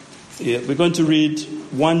We're going to read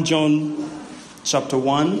 1 John chapter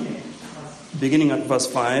 1, beginning at verse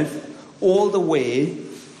 5, all the way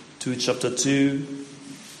to chapter 2,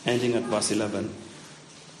 ending at verse 11.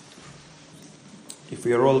 If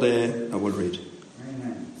we are all there, I will read.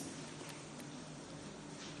 Amen.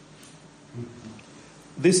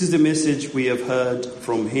 This is the message we have heard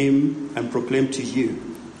from him and proclaimed to you,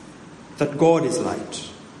 that God is light,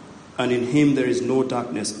 and in him there is no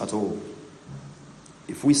darkness at all.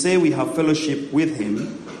 If we say we have fellowship with him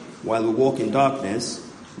while we walk in darkness,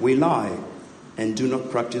 we lie and do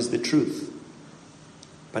not practice the truth.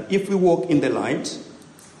 But if we walk in the light,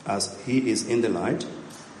 as he is in the light,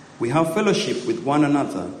 we have fellowship with one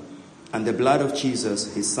another, and the blood of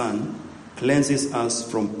Jesus, his Son, cleanses us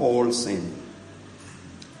from all sin.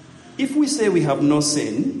 If we say we have no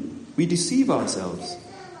sin, we deceive ourselves,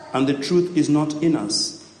 and the truth is not in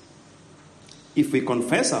us. If we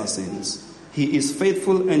confess our sins, he is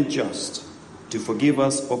faithful and just to forgive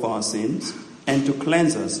us of our sins and to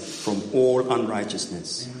cleanse us from all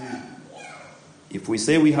unrighteousness. Amen. If we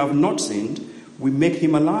say we have not sinned, we make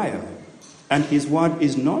him a liar, and his word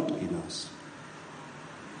is not in us.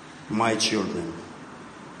 My children,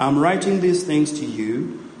 I'm writing these things to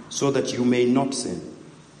you so that you may not sin.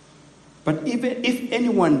 But even if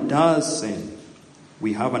anyone does sin,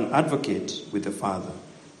 we have an advocate with the Father,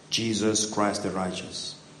 Jesus Christ the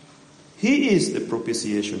righteous. He is the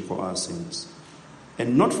propitiation for our sins,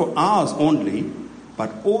 and not for ours only,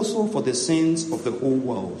 but also for the sins of the whole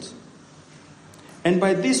world. And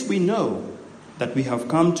by this we know that we have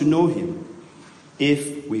come to know him,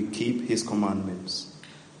 if we keep his commandments.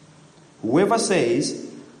 Whoever says,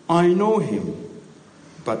 I know him,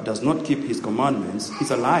 but does not keep his commandments,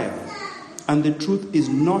 is a liar, and the truth is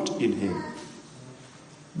not in him.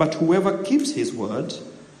 But whoever keeps his word,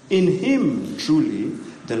 in him truly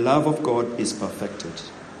the love of God is perfected.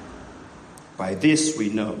 By this we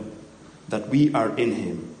know that we are in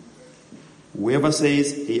him. Whoever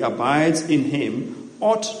says he abides in him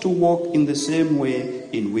ought to walk in the same way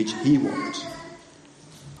in which he walked.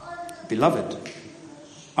 Beloved,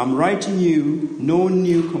 I'm writing you no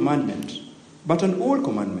new commandment, but an old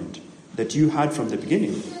commandment that you had from the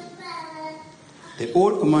beginning. The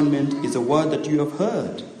old commandment is a word that you have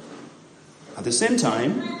heard. At the same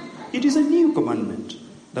time, it is a new commandment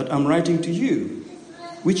that I'm writing to you,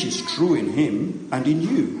 which is true in him and in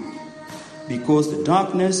you, because the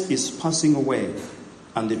darkness is passing away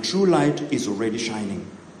and the true light is already shining.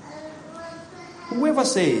 Whoever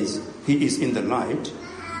says he is in the light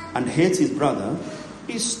and hates his brother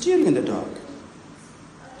is still in the dark.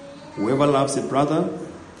 Whoever loves a brother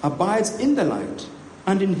abides in the light,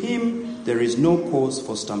 and in him there is no cause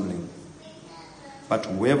for stumbling. But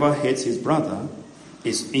whoever hates his brother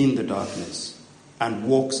is in the darkness, and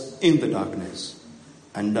walks in the darkness,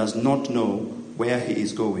 and does not know where he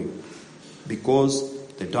is going, because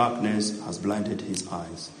the darkness has blinded his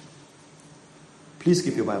eyes. Please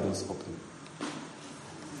keep your Bibles open.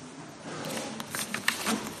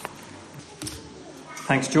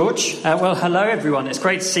 Thanks, George. Well, hello, everyone. It's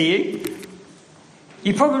great to see you.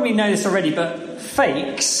 You probably know this already, but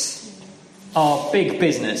fakes are big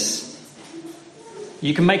business.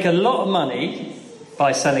 You can make a lot of money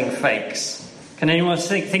by selling fakes. Can anyone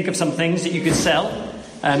think of some things that you could sell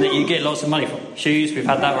and that you get lots of money for? Shoes, we've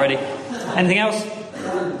had that already. Anything else?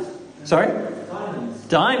 Sorry?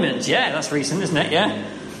 Diamonds, yeah, that's recent, isn't it? Yeah.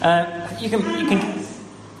 You can.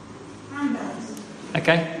 Handbags.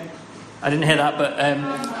 Okay. I didn't hear that, but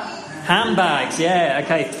handbags, yeah,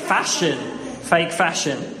 okay. Fashion, fake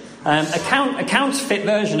fashion. A counterfeit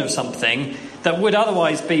version of something that would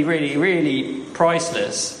otherwise be really, really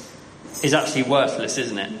priceless is actually worthless,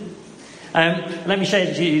 isn't it? Let me share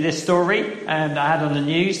with you this story I had on the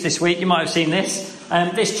news this week. You might have seen this.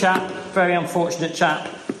 This chap, very unfortunate chap,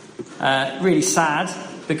 really sad,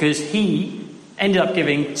 because he ended up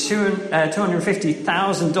giving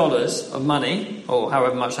 $250,000 of money, or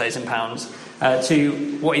however much that is in pounds, to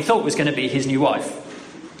what he thought was going to be his new wife.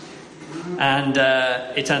 And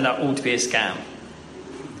it turned out all to be a scam.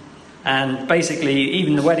 And basically,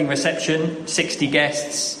 even the wedding reception, 60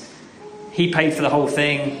 guests, he paid for the whole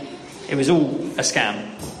thing. It was all a scam.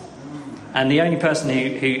 And the only person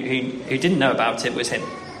who didn't know about it was him.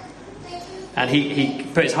 And he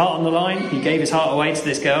put his heart on the line. He gave his heart away to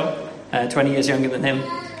this girl, 20 years younger than him,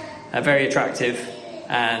 very attractive.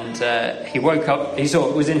 And he woke up,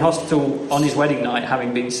 was in hospital on his wedding night,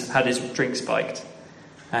 having had his drink spiked.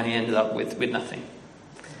 And he ended up with nothing.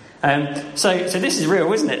 So this is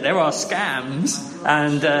real, isn't it? There are scams,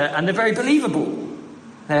 and they're very believable.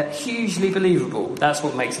 They're hugely believable. That's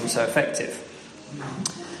what makes them so effective.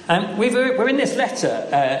 We're in this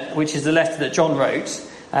letter, which is the letter that John wrote,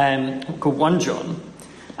 called 1 John.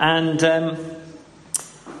 And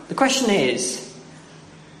the question is,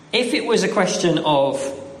 if it was a question of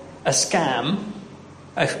a scam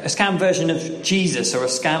version of Jesus or a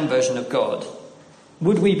scam version of God,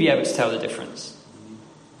 would we be able to tell the difference?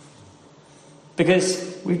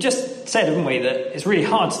 Because we've just said, haven't we, that it's really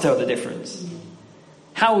hard to tell the difference.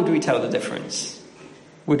 How would we tell the difference?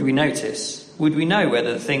 Would we notice? Would we know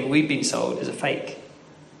whether the thing we've been sold is a fake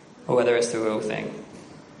or whether it's the real thing?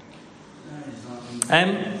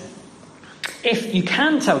 If you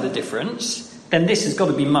can tell the difference, then this has got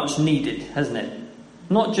to be much needed, hasn't it?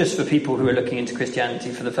 Not just for people who are looking into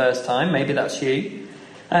Christianity for the first time, maybe that's you,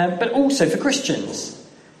 but also for Christians.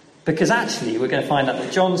 Because actually we're going to find out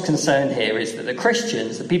that John's concern here is that the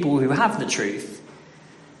Christians, the people who have the truth,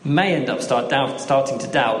 may end up starting to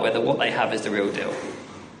doubt whether what they have is the real deal.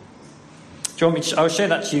 Do you want me to, I'll show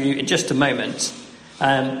that to you in just a moment.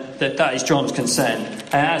 That is John's concern.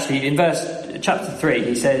 Actually, in chapter 3,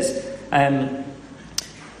 he says,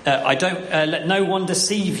 I don't let no one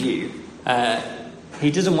deceive you.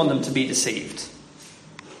 He doesn't want them to be deceived.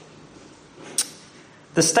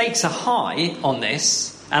 The stakes are high on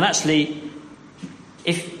this, and actually,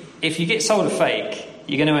 if you get sold a fake,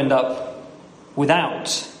 you're going to end up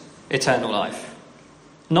without eternal life.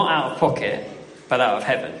 Not out of pocket, but out of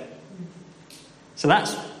heaven. So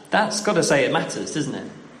that's got to say it matters, doesn't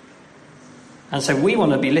it? And so we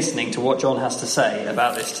want to be listening to what John has to say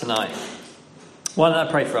about this tonight. Why don't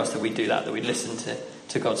I pray for us that we do that we listen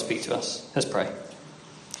to God speak to us. Let's pray.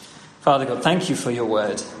 Father God, thank you for your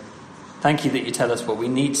word. Thank you that you tell us what we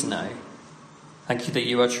need to know. Thank you that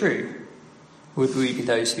you are true. Would we be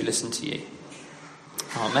those who listen to you?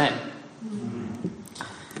 Amen.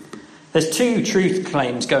 There's two truth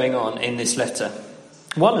claims going on in this letter.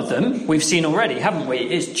 One of them we've seen already, haven't we?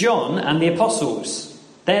 It's John and the apostles.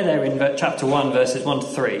 They're there in chapter 1, verses 1 to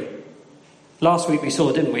 3. Last week we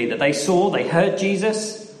saw, didn't we, that they heard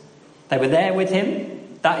Jesus. They were there with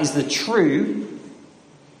him. That is the true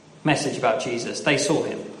message about Jesus. They saw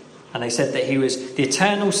him. And they said that he was the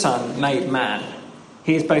eternal Son made man.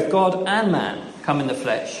 He is both God and man, come in the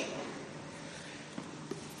flesh.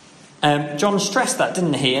 John stressed that,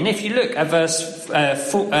 didn't he? And if you look at verse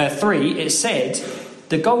 3, it said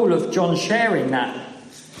the goal of John sharing that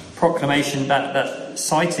proclamation, that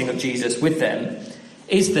citing of Jesus with them,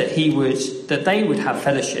 is that they would have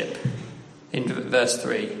fellowship, in verse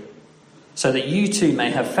 3, so that you too may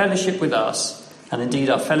have fellowship with us, and indeed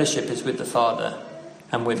our fellowship is with the Father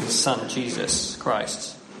and with his Son, Jesus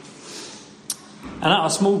Christ. And at our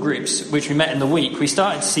small groups, which we met in the week, we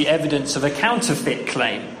started to see evidence of a counterfeit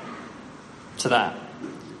claim to that.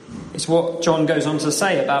 It's what John goes on to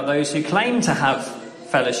say about those who claim to have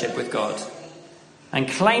fellowship with God and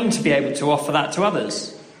claim to be able to offer that to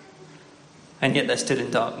others, and yet they're still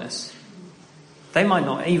in darkness. They might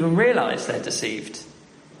not even realise they're deceived,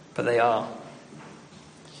 but they are.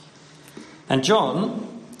 And John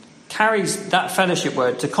carries that fellowship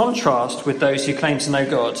word to contrast with those who claim to know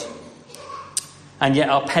God and yet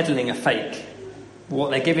are peddling a fake.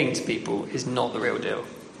 What they're giving to people is not the real deal.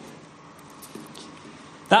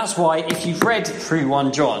 That's why if you've read through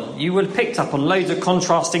 1 John, you would have picked up on loads of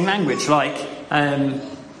contrasting language like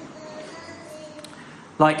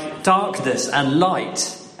darkness and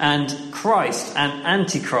light, and Christ and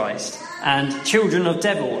Antichrist, and children of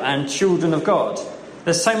devil and children of God.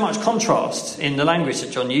 There's so much contrast in the language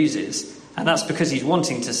that John uses, and that's because he's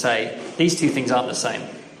wanting to say these two things aren't the same.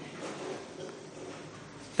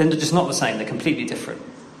 They're just not the same, they're completely different.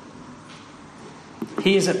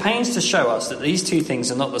 He is at pains to show us that these two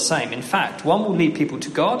things are not the same. In fact, one will lead people to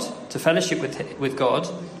God, to fellowship with God,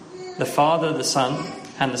 the Father, the Son,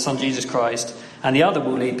 and the Son Jesus Christ, and the other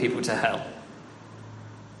will lead people to hell.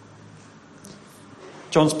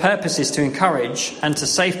 John's purpose is to encourage and to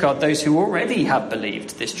safeguard those who already have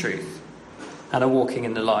believed this truth and are walking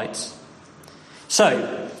in the light.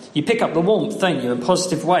 So, you pick up the warmth, don't you, in a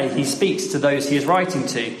positive way. He speaks to those he is writing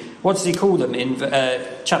to. What does he call them in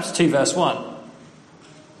chapter 2, verse 1?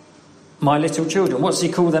 My little children. What does he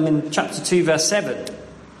call them in chapter 2, verse 7?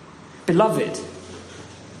 Beloved.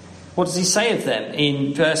 What does he say of them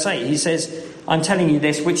in verse 8? He says, I'm telling you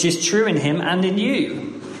this which is true in him and in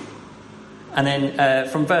you. And then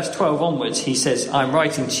from verse 12 onwards, he says, I'm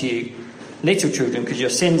writing to you, little children, because your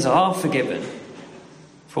sins are forgiven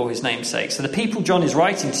for his name's sake. So the people John is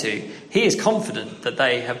writing to, he is confident that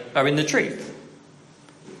they are in the truth.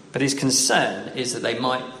 But his concern is that they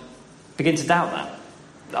might begin to doubt that.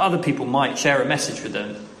 That other people might share a message with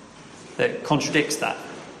them that contradicts that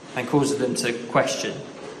and causes them to question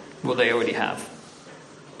what they already have.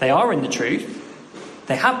 They are in the truth.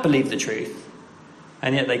 They have believed the truth.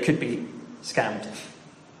 And yet they could be scammed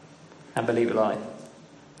and believe a lie.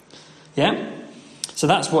 Yeah? So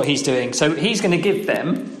that's what he's doing. So he's going to give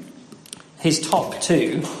them his top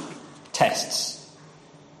 2 tests.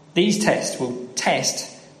 These tests will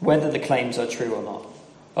test whether the claims are true or not.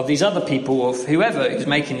 Of these other people, of whoever is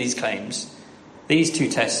making these claims, these 2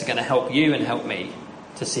 tests are going to help you and help me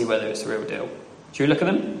to see whether it's the real deal. Should we look at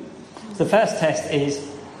them? The first test is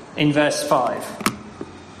in verse 5.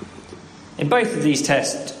 In both of these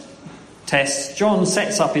tests, John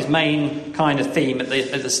sets up his main kind of theme at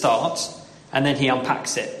the start, and then he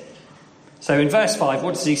unpacks it. So in verse 5,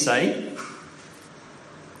 what does he say?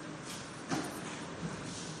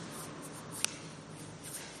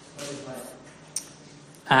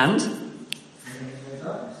 And?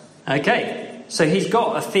 Okay, so he's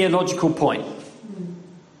got a theological point.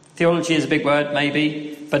 Theology is a big word,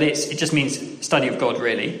 maybe, but it just means study of God,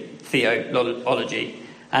 really. Theology.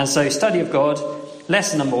 And so study of God,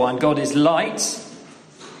 lesson number 1, God is light,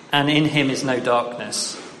 and in him is no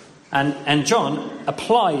darkness. And John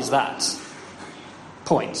applies that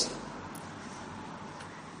point.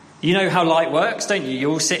 You know how light works, don't you?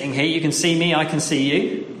 You're all sitting here, you can see me, I can see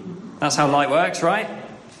you. That's how light works, right?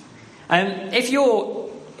 If you're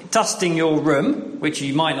dusting your room, which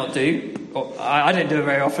you might not do, or I don't do it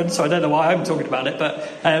very often, so I don't know why I'm talking about it, but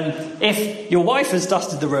if your wife has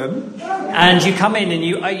dusted the room and you come in and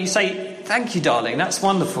you say, "Thank you, darling, that's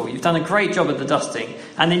wonderful, you've done a great job at the dusting,"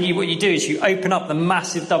 and then what you do is you open up the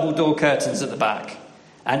massive double door curtains at the back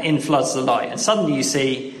and in floods the light, and suddenly you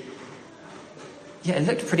see, yeah, it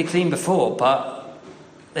looked pretty clean before, but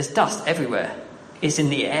there's dust everywhere. It's in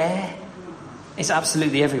the air. It's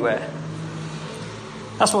absolutely everywhere.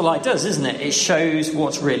 That's what light does, isn't it? It shows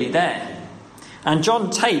what's really there. And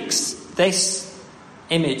John takes this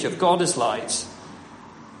image of God as light,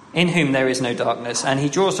 in whom there is no darkness, and he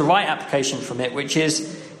draws the right application from it, which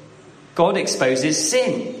is God exposes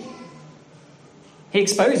sin. He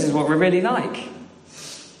exposes what we're really like.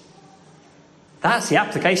 That's the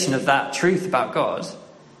application of that truth about God.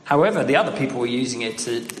 However, the other people were using it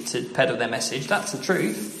to peddle their message. That's the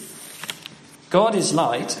truth. God is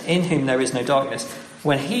light, in whom there is no darkness.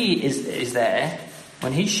 When he is there,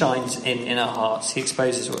 when he shines in our hearts, he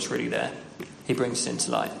exposes what's really there. He brings sin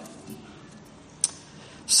to light.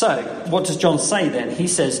 So, what does John say then? He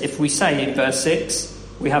says, if we say in verse 6,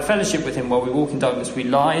 we have fellowship with him while we walk in darkness, we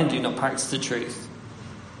lie and do not practice the truth.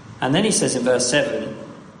 And then he says in verse 7,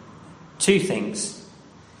 2 things.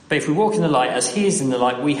 But if we walk in the light as he is in the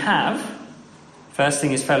light, we have, first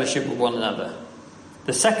thing is fellowship with one another.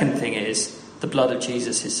 The second thing is the blood of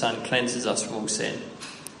Jesus, his son, cleanses us from all sin.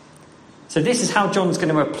 So this is how John's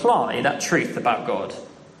going to apply that truth about God.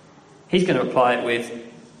 He's going to apply it with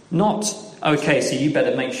not, okay, so you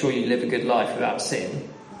better make sure you live a good life without sin.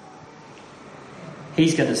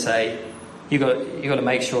 He's going to say, you've got to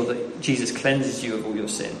make sure that Jesus cleanses you of all your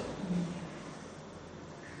sin.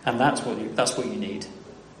 And that's what you need.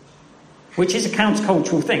 Which is a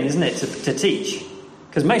countercultural thing, isn't it, to teach?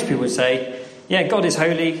 Because most people would say, yeah, God is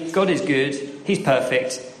holy, God is good, he's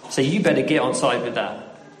perfect, so you better get on side with that.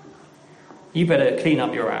 You better clean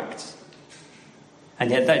up your act.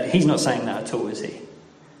 And yet he's not saying that at all, is he?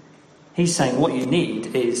 He's saying what you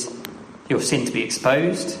need is your sin to be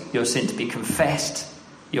exposed, your sin to be confessed,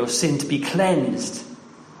 your sin to be cleansed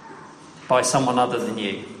by someone other than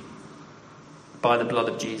you, by the blood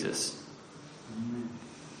of Jesus.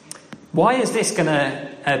 Why is this going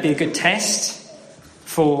to be a good test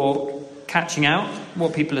for catching out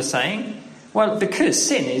what people are saying? Well, because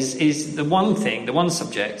sin is the one thing, the one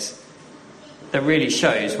subject that really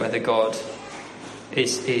shows whether God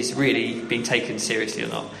is really being taken seriously or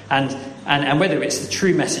not, and whether it's the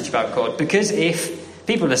true message about God. Because if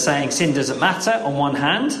people are saying sin doesn't matter on one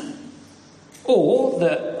hand, or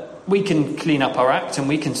that we can clean up our act and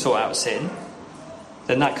we can sort out sin,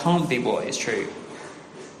 then that can't be what is true.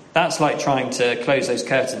 That's like trying to close those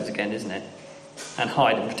curtains again, isn't it? And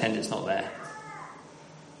hide and pretend it's not there.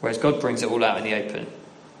 Whereas God brings it all out in the open.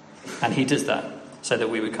 And he does that so that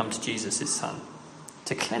we would come to Jesus, his son,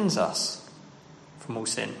 to cleanse us from all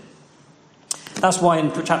sin. That's why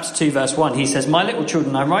in chapter 2, verse 1, he says, "My little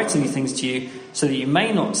children, I'm writing these things to you so that you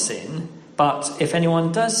may not sin, but if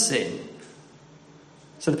anyone does sin."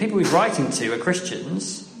 So the people he's writing to are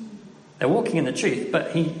Christians. They're walking in the truth,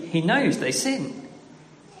 but he knows they sin.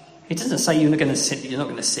 He doesn't say you're not going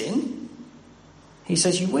to sin. He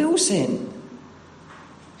says you will sin.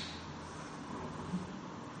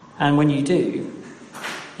 And when you do,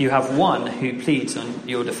 you have one who pleads on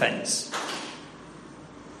your defence.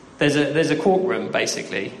 There's a courtroom,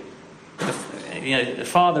 basically, the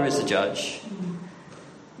Father is the judge.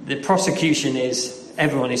 The prosecution is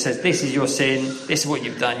everyone who says, this is your sin, this is what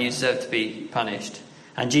you've done, you deserve to be punished.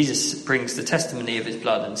 And Jesus brings the testimony of his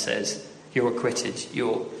blood and says, you're acquitted,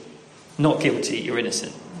 you're not guilty, you're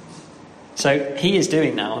innocent. So he is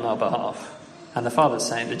doing that on our behalf. And the Father's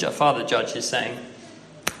saying, the Father judge is saying,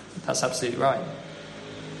 that's absolutely right.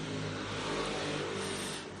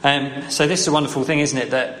 So this is a wonderful thing, isn't it?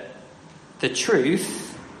 That the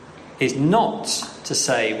truth is not to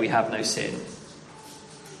say we have no sin,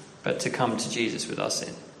 but to come to Jesus with our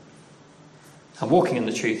sin. And walking in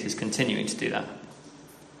the truth is continuing to do that.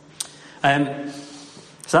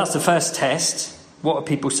 So that's the first test. What are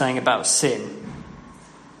people saying about sin?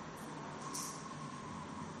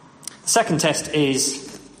 The second test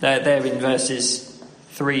is there in verses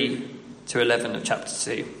 3 to 11 of chapter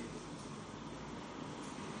 2.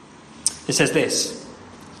 It says this.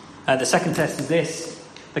 The second test is this: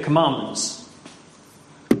 the commandments.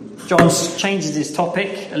 John changes his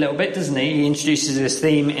topic a little bit, doesn't he? He introduces this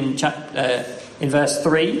theme in verse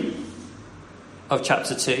 3 of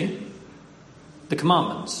chapter 2. The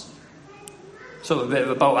commandments. Sort of a bit of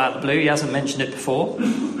a bolt out of the blue. He hasn't mentioned it before,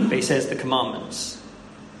 but he says the commandments.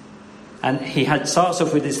 And he starts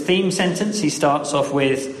off with his theme sentence. He starts off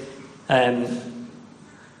with, and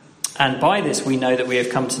by this we know that we have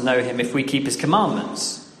come to know him if we keep his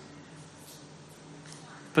commandments.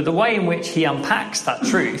 But the way in which he unpacks that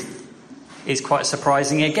truth is quite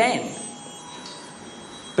surprising again.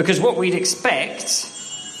 Because what we'd expect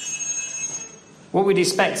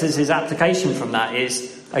as his application from that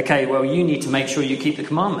is, okay, well, you need to make sure you keep the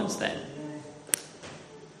commandments then.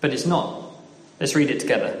 But it's not. Let's read it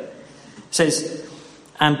together. It says,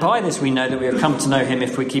 and by this we know that we have come to know him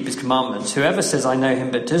if we keep his commandments. Whoever says, I know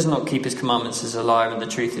him, but does not keep his commandments is a liar, and the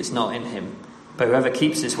truth is not in him. But whoever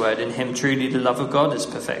keeps his word, in him truly the love of God is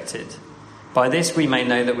perfected. By this we may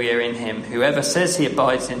know that we are in him. Whoever says he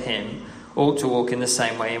abides in him ought to walk in the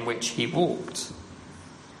same way in which he walked.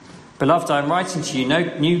 Beloved, I am writing to you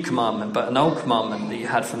no new commandment, but an old commandment that you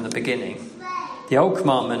had from the beginning. The old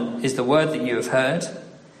commandment is the word that you have heard.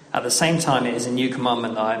 At the same time, it is a new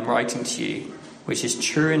commandment that I am writing to you, which is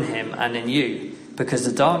true in him and in you, because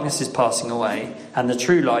the darkness is passing away and the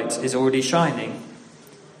true light is already shining.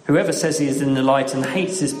 Whoever says he is in the light and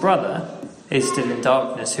hates his brother is still in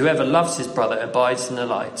darkness. Whoever loves his brother abides in the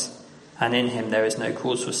light, and in him there is no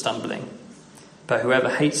cause for stumbling. But whoever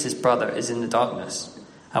hates his brother is in the darkness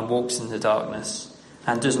and walks in the darkness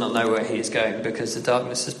and does not know where he is going, because the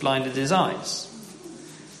darkness has blinded his eyes.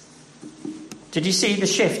 Did you see the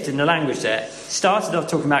shift in the language there? Started off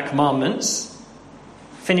talking about commandments,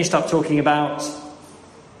 finished up talking about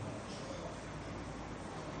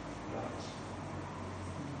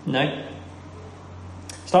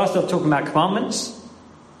started off talking about commandments.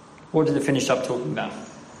 What did it finish up talking about?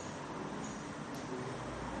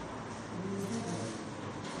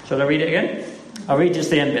 Shall I read it again? I'll read just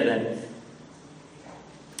the end bit then.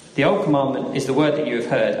 The old commandment is the word that you have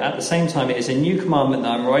heard. At the same time, it is a new commandment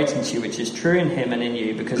that I'm writing to you, which is true in him and in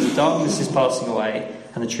you, because the darkness is passing away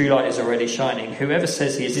and the true light is already shining. Whoever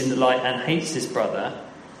says he is in the light and hates his brother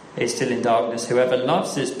is still in darkness. Whoever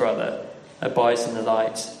loves his brother abides in the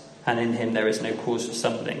light, and in him there is no cause for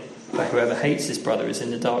stumbling. But whoever hates his brother is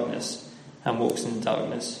in the darkness and walks in the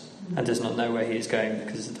darkness and does not know where he is going,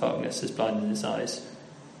 because the darkness has blinded his eyes.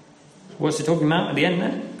 What's he talking about at the end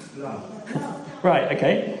there? Love. Right,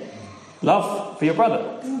 okay. Love for your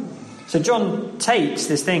brother. So John takes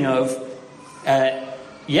this thing of,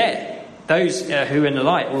 those who are in the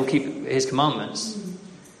light will keep his commandments.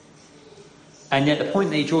 And yet the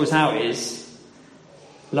point that he draws out is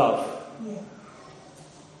love.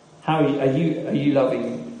 How are you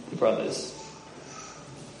loving the brothers?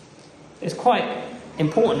 It's quite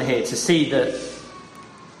important here to see that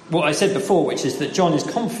what I said before, which is that John is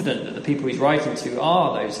confident that the people he's writing to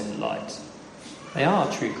are those in the light. They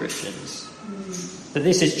are true Christians. That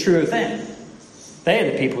this is true of them. They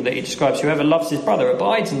are the people that he describes. Whoever loves his brother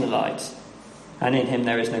abides in the light, and in him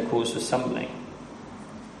there is no cause for stumbling.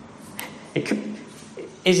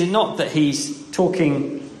 Is it not that he's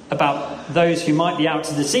talking about those who might be out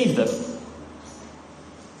to deceive them,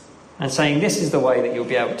 and saying this is the way that you'll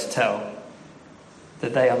be able to tell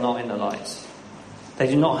that they are not in the light? They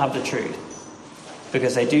do not have the truth,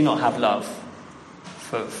 because they do not have love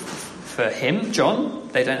for him, John.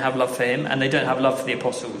 They don't have love for him, and they don't have love for the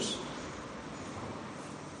apostles.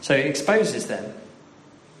 So it exposes them.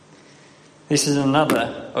 This is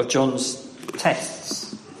another of John's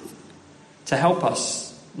tests to help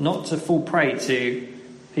us not to fall prey to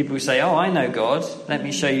people who say, oh, I know God, let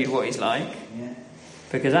me show you what he's like. Yeah.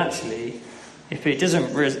 Because actually, if it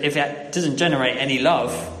doesn't generate any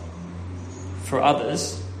love for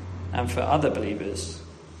others and for other believers,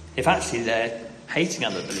 if actually they're hating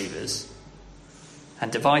other believers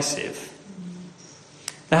and divisive.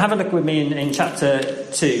 Now have a look with me in chapter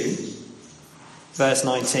 2, verse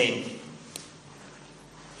 19.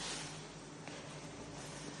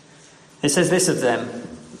 It says this of them.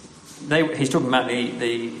 He's talking about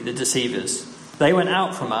the deceivers. They went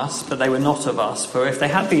out from us, but they were not of us. For if they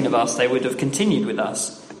had been of us, they would have continued with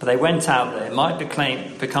us. But they went out that it might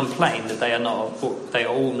become plain that they are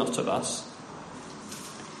all not of us.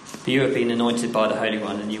 But you have been anointed by the Holy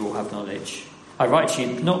One, and you will have knowledge. I write to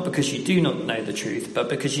you not because you do not know the truth, but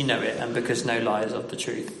because you know it, and because no lie is of the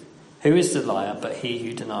truth. Who is the liar but he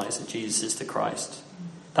who denies that Jesus is the Christ?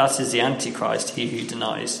 That is the Antichrist, he who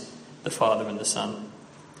denies the Father and the Son.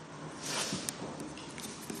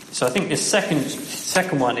 So I think this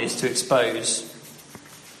second one is to expose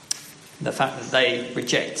the fact that they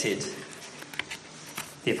rejected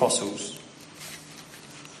the apostles.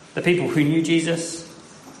 The people who knew Jesus,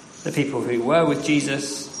 the people who were with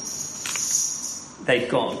Jesus, they'd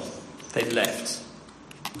gone, they'd left.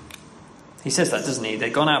 He says that, doesn't he?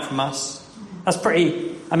 They'd gone out from us. That's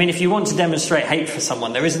pretty... I mean, if you want to demonstrate hate for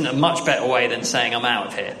someone, there isn't a much better way than saying, I'm out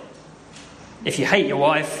of here. If you hate your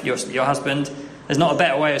wife, your husband, there's not a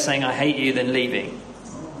better way of saying I hate you than leaving.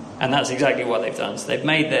 And that's exactly what they've done. So they've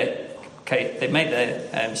made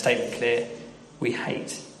their statement clear. We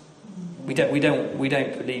hate. We don't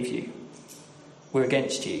believe you. We're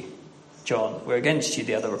against you, John. We're against you,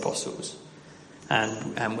 the other apostles.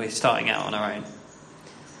 And we're starting out on our own.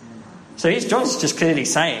 So John's just clearly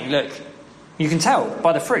saying, look, you can tell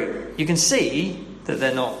by the fruit. You can see that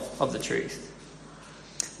they're not of the truth.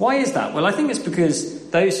 Why is that? Well, I think it's because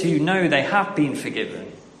those who know they have been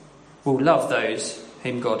forgiven will love those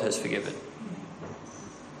whom God has forgiven.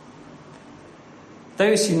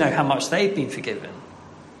 Those who know how much they've been forgiven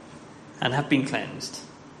and have been cleansed,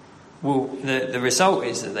 the result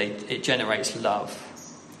is that it generates love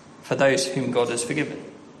for those whom God has forgiven,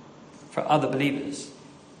 for other believers.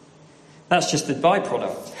 That's just the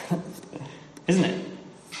byproduct, isn't it?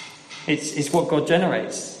 It's what God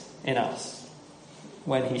generates in us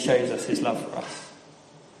when he shows us his love for us.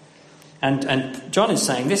 And John is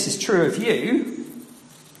saying this is true of you,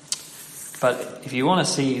 but if you want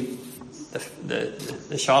to see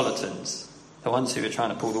the charlatans, the ones who are trying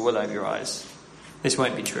to pull the wool over your eyes, this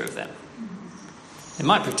won't be true of them. They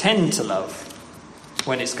might pretend to love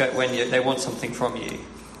when they want something from you,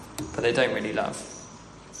 but they don't really love.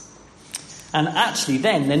 And actually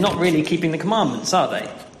then they're not really keeping the commandments, are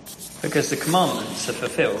they? Because the commandments are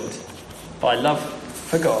fulfilled by love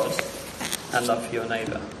for God and love for your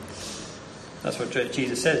neighbour. That's what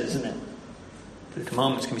Jesus says, isn't it? The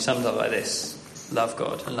commandments can be summed up like this: love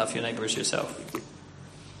God and love your neighbour as yourself.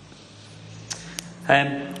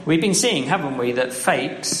 We've been seeing, haven't we, that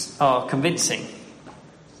fakes are convincing.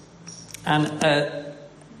 And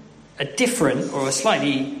a different or a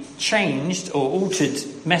slightly changed or altered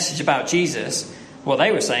message about Jesus, what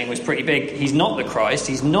they were saying was pretty big. He's not the Christ,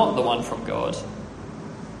 he's not the one from God.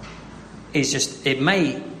 It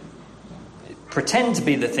may pretend to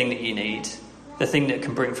be the thing that you need, the thing that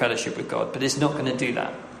can bring fellowship with God, but it's not going to do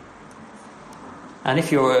that. And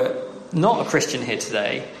if you're not a Christian here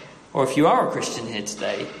today, or if you are a Christian here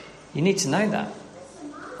today, you need to know that.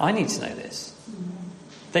 I need to know this.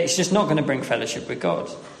 That it's just not going to bring fellowship with God.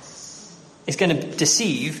 It's going to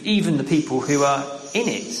deceive even the people who are in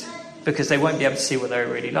it, because they won't be able to see what they're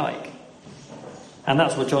really like. And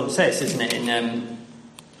that's what John says, isn't it,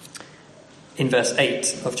 in verse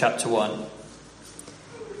 8 of chapter 1.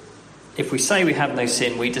 If we say we have no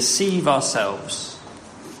sin, we deceive ourselves,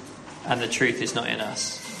 and the truth is not in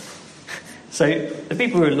us. So the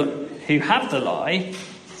people who have the lie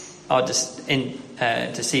are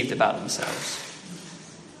deceived about themselves,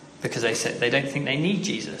 because they don't think they need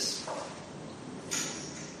Jesus.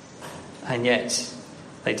 And yet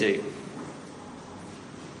they do.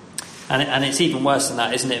 And it's even worse than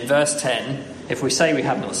that, isn't it? In verse 10, if we say we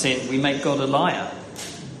have not sinned, we make God a liar.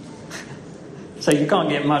 So you can't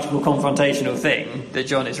get a much more confrontational thing that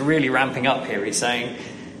John is really ramping up here. He's saying,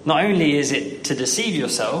 not only is it to deceive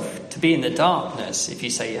yourself, to be in the darkness if you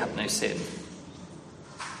say you have no sin,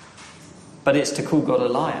 but it's to call God a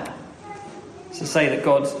liar. It's to say that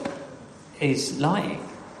God is lying,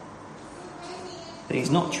 that he's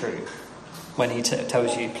not true, when he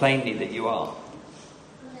tells you plainly that you are.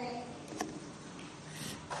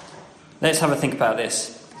 Let's have a think about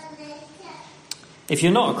this. If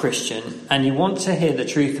you're not a Christian and you want to hear the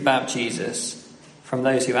truth about Jesus from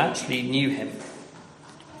those who actually knew him,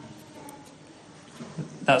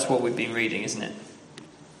 That's what we've been reading, isn't it?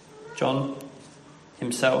 John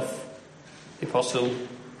himself, the apostle,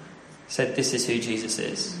 said this is who Jesus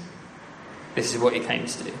is. This is what he came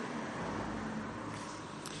to do.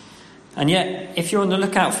 And yet, if you're on the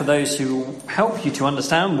lookout for those who will help you to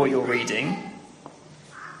understand what you're reading,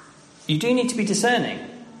 you do need to be discerning.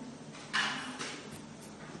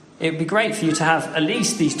 It would be great for you to have at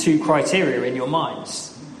least these two criteria in your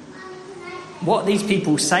minds. What are these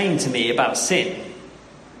people saying to me about sin?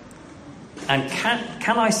 And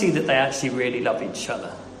can I see that they actually really love each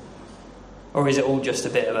other? Or is it all just a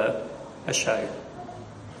bit of a show?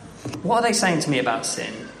 What are they saying to me about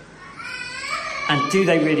sin? And do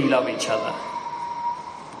they really love each other?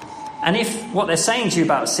 And if what they're saying to you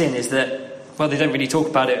about sin is that, well, they don't really talk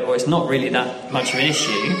about it, or it's not really that much of an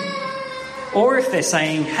issue, or if they're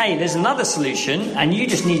saying, hey, there's another solution and you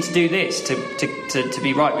just need to do this to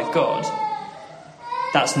be right with God,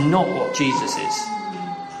 that's not what Jesus is.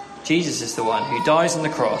 Jesus is the one who dies on the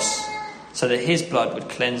cross so that his blood would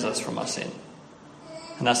cleanse us from our sin.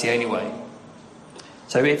 And that's the only way.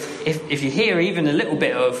 So if you hear even a little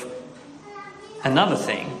bit of another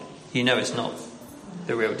thing, you know it's not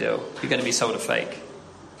the real deal. You're going to be sold a fake.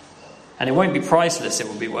 And it won't be priceless, it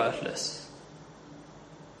will be worthless.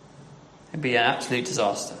 It'll be an absolute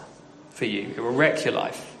disaster for you. It will wreck your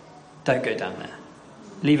life. Don't go down there.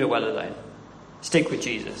 Leave it well alone. Stick with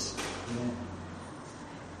Jesus.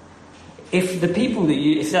 If the people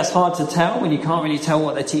if that's hard to tell, when you can't really tell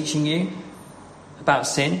what they're teaching you about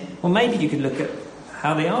sin, well, maybe you could look at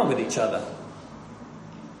how they are with each other.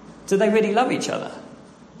 Do they really love each other?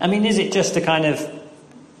 I mean, is it just a kind of,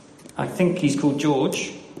 I think he's called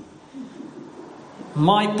George,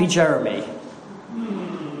 might be Jeremy.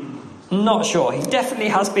 I'm not sure. He definitely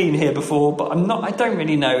has been here before, but I don't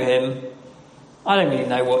really know him. I don't really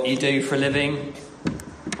know what you do for a living.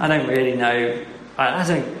 I don't really know. I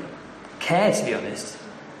don't care, to be honest.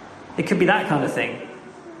 It could be that kind of thing,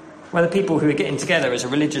 where the people who are getting together as a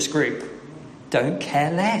religious group don't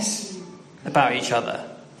care less about each other.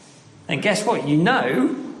 And guess what? You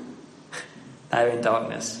know they're in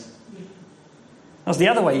darkness. That's the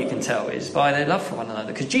other way you can tell, is by their love for one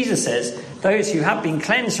another. Because Jesus says, those who have been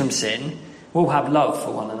cleansed from sin will have love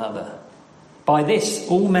for one another. By this,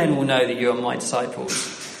 all men will know that you are my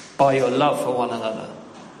disciples, by your love for one another.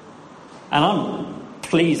 And I'm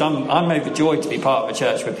pleased, I'm overjoyed to be part of a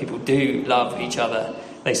church where people do love each other.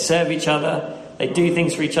 They serve each other, they do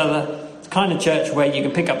things for each other. It's the kind of church where you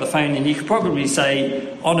can pick up the phone and you could probably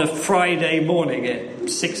say on a Friday morning at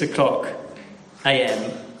 6 o'clock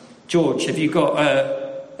a.m, George, have you got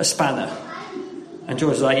a spanner? And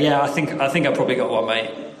George is like, yeah, I think I probably got one,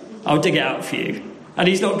 mate. I'll dig it out for you. And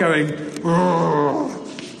he's not going,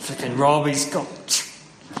 fucking Rob, he's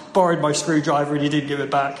borrowed my screwdriver and he didn't give it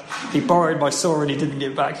back. He borrowed my saw and he didn't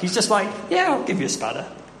give it back. He's just like, yeah, I'll give you a spanner.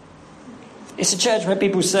 It's a church where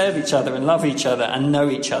people serve each other and love each other and know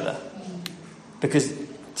each other. Because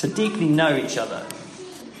to deeply know each other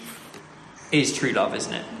is true love,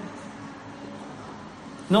 isn't it?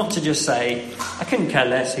 Not to just say, I couldn't care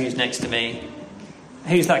less who's next to me.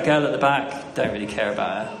 Who's that girl at the back? Don't really care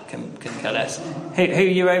about her. Couldn't care less. Who are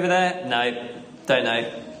you over there? No, don't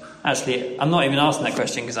know. Actually, I'm not even asking that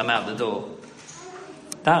question because I'm out the door.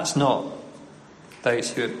 That's not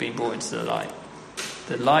those who have been brought into the light.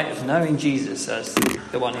 The light of knowing Jesus as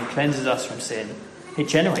the one who cleanses us from sin. It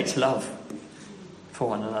generates love for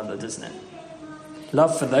one another, doesn't it?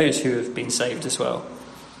 Love for those who have been saved as well.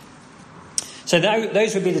 So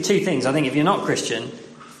those would be the two things, I think, if you're not Christian,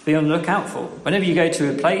 be on the lookout for. Whenever you go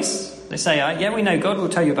to a place, they say, yeah, we know God, we'll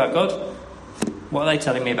tell you about God. What are they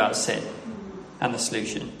telling me about sin and the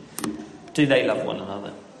solution? Do they love one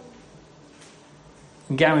another?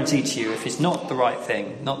 I guarantee to you, if it's not the right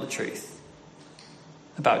thing, not the truth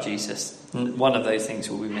about Jesus, one of those things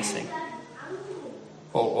will be missing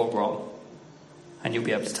or wrong. And you'll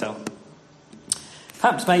be able to tell.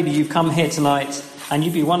 Perhaps maybe you've come here tonight and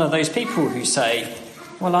you'd be one of those people who say,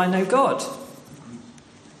 well, I know God.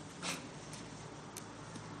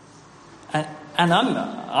 And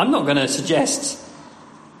I'm not going to suggest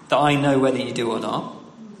that I know whether you do or not.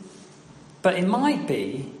 But it might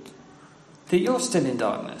be that you're still in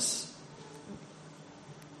darkness.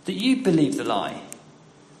 That you believe the lie.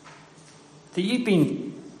 That you've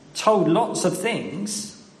been told lots of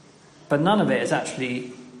things, but none of it has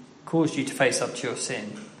actually caused you to face up to your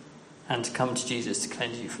sin and to come to Jesus to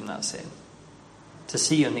cleanse you from that sin. To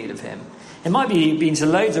see your need of him. It might be you've been to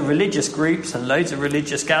loads of religious groups and loads of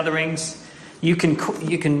religious gatherings. You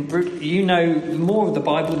know more of the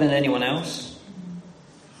Bible than anyone else.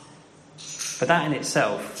 But that in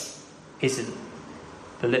itself isn't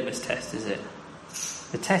the litmus test, is it?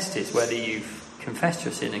 The test is whether you've confessed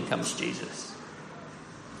your sin and come to Jesus.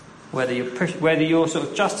 Whether you're sort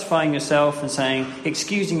of justifying yourself and saying,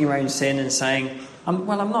 excusing your own sin and saying, I'm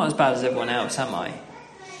not as bad as everyone else, am I?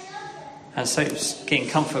 And so it's getting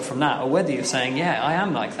comfort from that. Or whether you're saying, yeah, I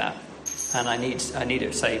am like that, and I need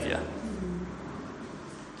a saviour.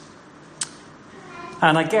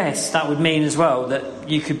 And I guess that would mean as well that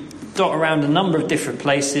you could dot around a number of different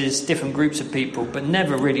places, different groups of people, but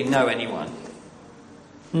never really know anyone.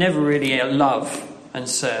 Never really love and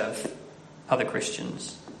serve other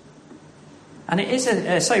Christians. And it is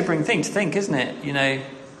a sobering thing to think, isn't it? You know,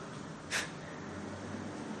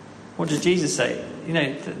 what does Jesus say? You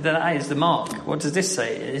know, that is the mark. What does this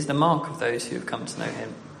say? It is the mark of those who have come to know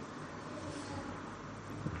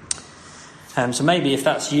him. So maybe if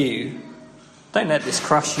that's you, don't let this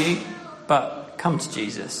crush you, but come to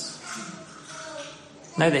Jesus.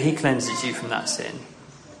 Know that he cleanses you from that sin.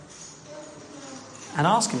 And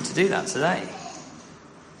ask him to do that today.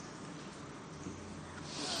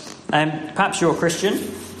 Perhaps you're a Christian,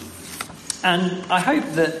 and I hope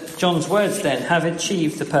that John's words then have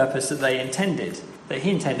achieved the purpose that he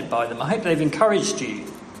intended by them. I hope they've encouraged you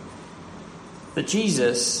that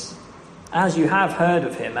Jesus, as you have heard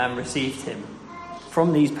of him and received him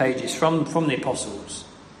from these pages, from the apostles,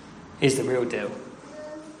 is the real deal.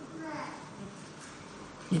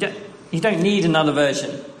 You don't need another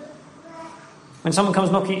version. When someone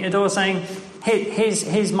comes knocking at your door saying,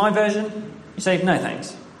 here's my version, you say, no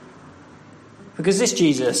thanks. Because this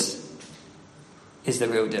Jesus is the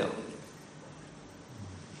real deal.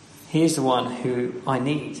 He is the one who I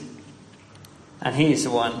need. And he is the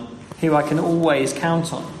one who I can always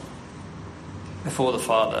count on before the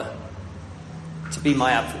Father to be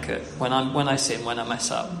my advocate when I sin, when I mess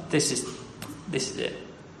up. This is it.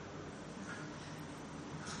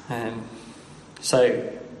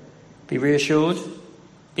 So be reassured,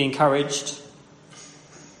 be encouraged.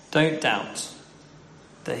 Don't doubt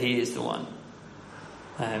that he is the one,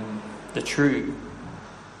 the true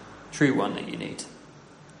one that you need.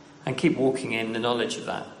 And keep walking in the knowledge of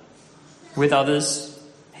that. With others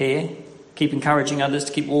here, keep encouraging others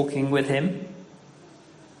to keep walking with him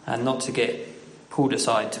and not to get pulled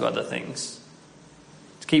aside to other things.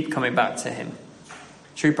 To keep coming back to him.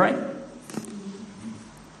 Should we pray?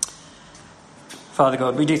 Father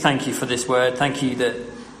God, we do thank you for this word. Thank you that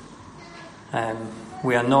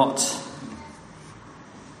we are not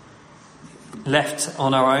left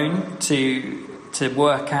on our own to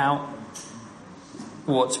work out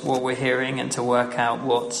what we're hearing and to work out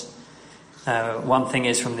what one thing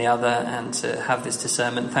is from the other and to have this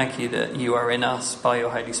discernment. Thank you that you are in us by your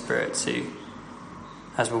Holy Spirit to,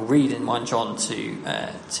 as we'll read in 1 John,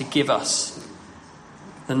 to give us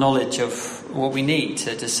the knowledge of what we need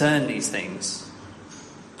to discern these things.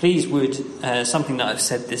 Please would something that I've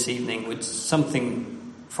said this evening, would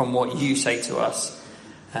something from what you say to us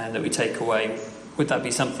that we take away, would that be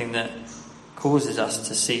something that causes us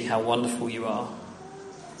to see how wonderful you are?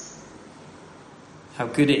 How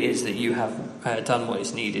good it is that you have done what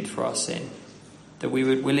is needed for our sin, that we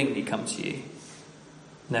would willingly come to you,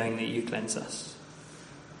 knowing that you cleanse us.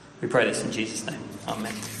 We pray this in Jesus' name.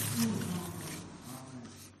 Amen.